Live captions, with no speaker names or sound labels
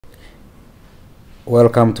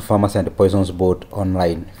Welcome to Pharmacy and Poisons Board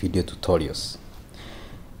online video tutorials.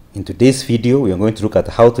 In today's video, we are going to look at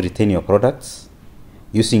how to retain your products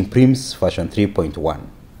using PRIMS version 3.1.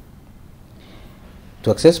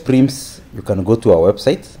 To access PRIMS, you can go to our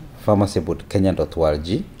website,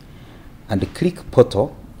 pharmacyboardkenya.org, and click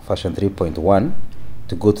Portal version 3.1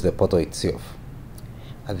 to go to the portal itself.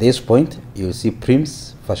 At this point, you will see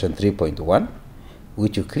PRIMS version 3.1,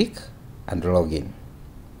 which you click and log in.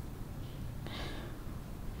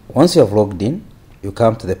 Once you have logged in, you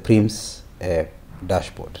come to the PRIMS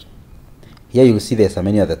dashboard. Here you will see there's a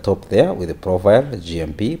menu at the top there with the profile,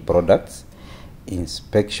 GMP, products,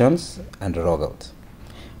 inspections, and logout.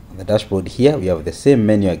 On the dashboard here, we have the same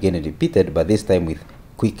menu again repeated, but this time with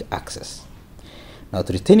quick access. Now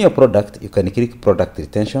to retain your product, you can click product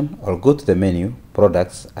retention or go to the menu,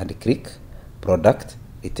 products, and click product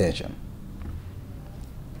retention.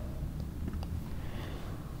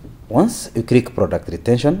 Once you click product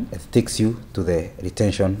retention, it takes you to the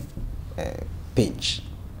retention page.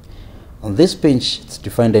 On this page, it's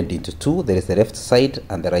divided into two. There is the left side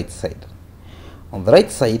and the right side. On the right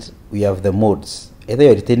side, we have the modes. Either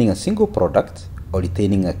you're retaining a single product or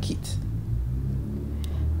retaining a kit.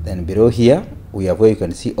 Then below here, we have where you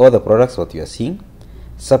can see all the products, what you are seeing,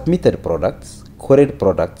 submitted products, queried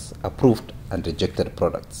products, approved and rejected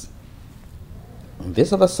products. On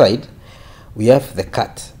this other side, we have the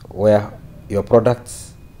cart, where your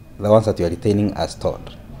products, the ones that you are retaining, are stored.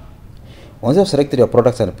 Once you have selected your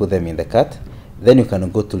products and put them in the cart, then you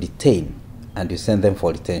can go to retain and you send them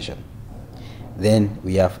for retention. Then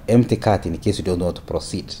we have empty cart in case you don't want to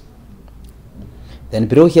proceed. Then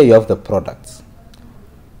below here you have the products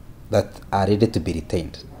that are ready to be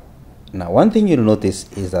retained. Now one thing you'll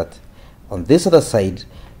notice is that on this other side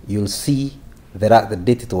you'll see the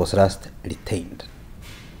date it was last retained.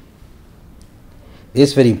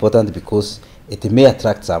 This is very important because it may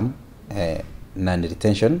attract some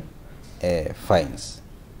non-retention fines.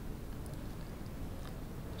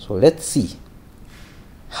 So let's see,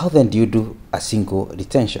 how then do you do a single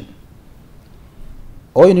retention?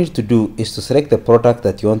 All you need to do is to select the product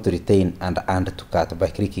that you want to retain and add to cart by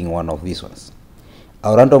clicking one of these ones.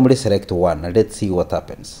 I'll randomly select one and let's see what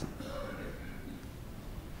happens.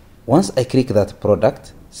 Once I click that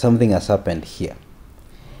product, something has happened here.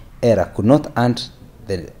 Error, could not add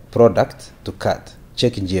the product to cart,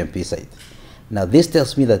 check in GMP site. Now this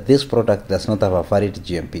tells me that this product does not have a valid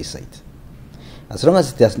GMP site. As long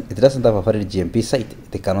as it doesn't have a valid GMP site,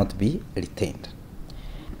 it cannot be retained.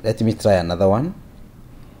 Let me try another one.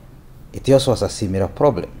 It also has a similar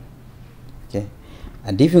problem. Okay,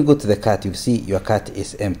 and if you go to the cart, you see your cart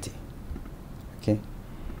is empty. Okay,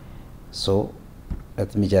 so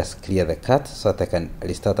let me just clear the cart so that I can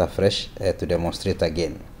restart afresh to demonstrate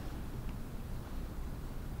again.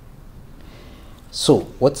 So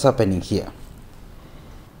what's happening here?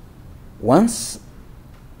 Once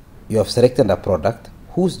you have selected a product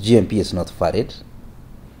whose GMP is not valid,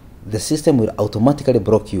 the system will automatically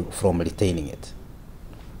block you from retaining it.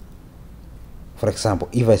 For example,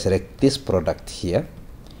 if I select this product here,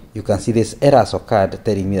 you can see this error has occurred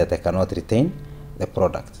telling me that I cannot retain the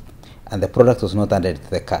product, and the product was not added to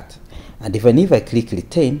the cart. And even if I click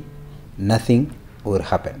retain, nothing will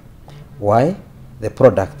happen. Why? The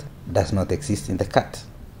product does not exist in the cart.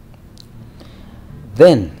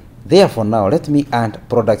 Then, therefore now, let me add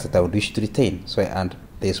products that I would wish to retain. So I add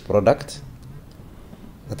this product.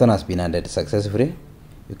 That one has been added successfully.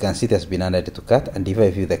 You can see it has been added to cart, and if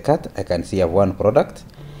I view the cart, I can see I have one product.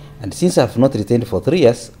 And since I have not retained for 3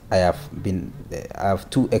 years, I have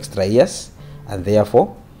 2 extra years, and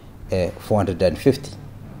therefore 450.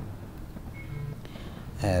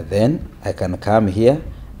 Then I can come here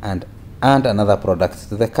and add another product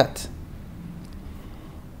to the cart.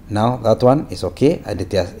 Now that one is okay, and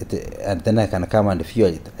and then I can come and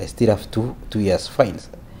fuel it. I still have two years fines.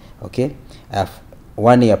 Okay, I have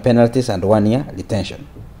 1 year penalties and 1 year retention.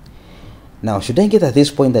 Now should I get at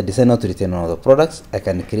this point that decide not to retain one of the products, I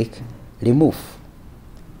can click remove,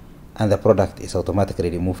 and the product is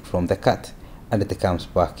automatically removed from the cart and it comes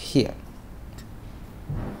back here.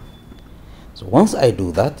 So once I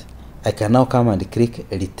do that, I can now come and click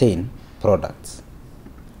retain products,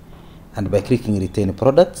 and by clicking retain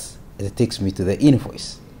products, it takes me to the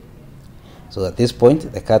invoice. So at this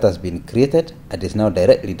point the cart has been created and is now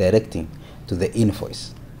directly directing to the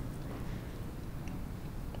invoice.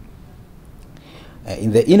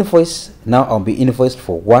 In the invoice, now I'll be invoiced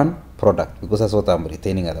for one product because that's what I'm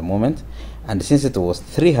retaining at the moment, and since it was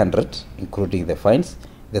 300 including the fines,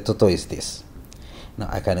 the total is this. Now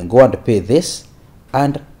I can go and pay this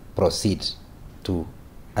and proceed to,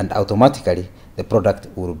 and automatically the product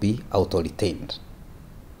will be auto-retained.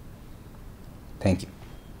 Thank you.